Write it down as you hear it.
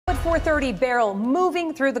4:30, Beryl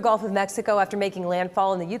moving through the Gulf of Mexico after making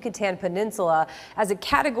landfall in the Yucatan Peninsula as a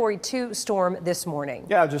Category 2 storm this morning.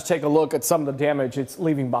 Yeah, just take a look at some of the damage it's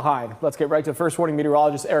leaving behind. Let's get right to first warning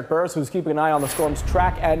meteorologist Eric Burris, who's keeping an eye on the storm's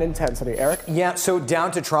track and intensity. Eric? Yeah, so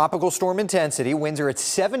down to tropical storm intensity. Winds are at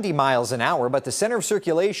 70 miles an hour, but the center of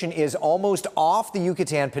circulation is almost off the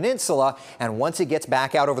Yucatan Peninsula. And once it gets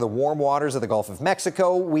back out over the warm waters of the Gulf of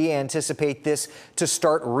Mexico, we anticipate this to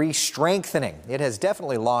start re-strengthening. It has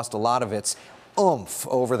definitely lost a lot of its oomph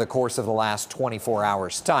over the course of the last 24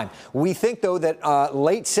 hours time. We think, though, that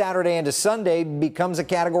late Saturday into Sunday becomes a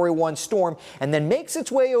Category 1 storm and then makes its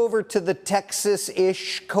way over to the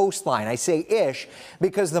Texas-ish coastline. I say ish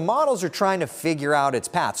because the models are trying to figure out its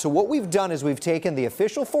path. So what we've done is we've taken the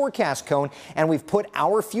official forecast cone and we've put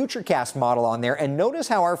our Futurecast model on there. And notice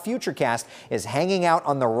how our Futurecast is hanging out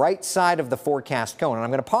on the right side of the forecast cone. And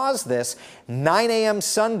I'm going to pause this. 9 a.m.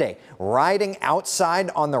 Sunday, riding outside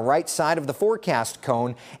on the right side of the forecast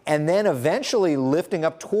cone, and then eventually lifting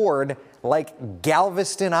up toward like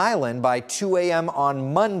Galveston Island by 2 a.m.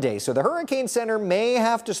 on Monday. So the Hurricane Center may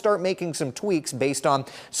have to start making some tweaks based on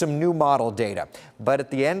some new model data. But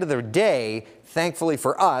at the end of the day, thankfully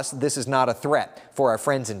for us, this is not a threat. For our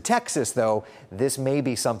friends in Texas, though, this may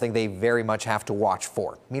be something they very much have to watch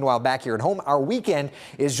for. Meanwhile, back here at home, our weekend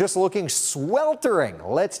is just looking sweltering.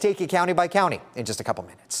 Let's take you county by county in just a couple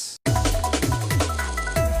minutes.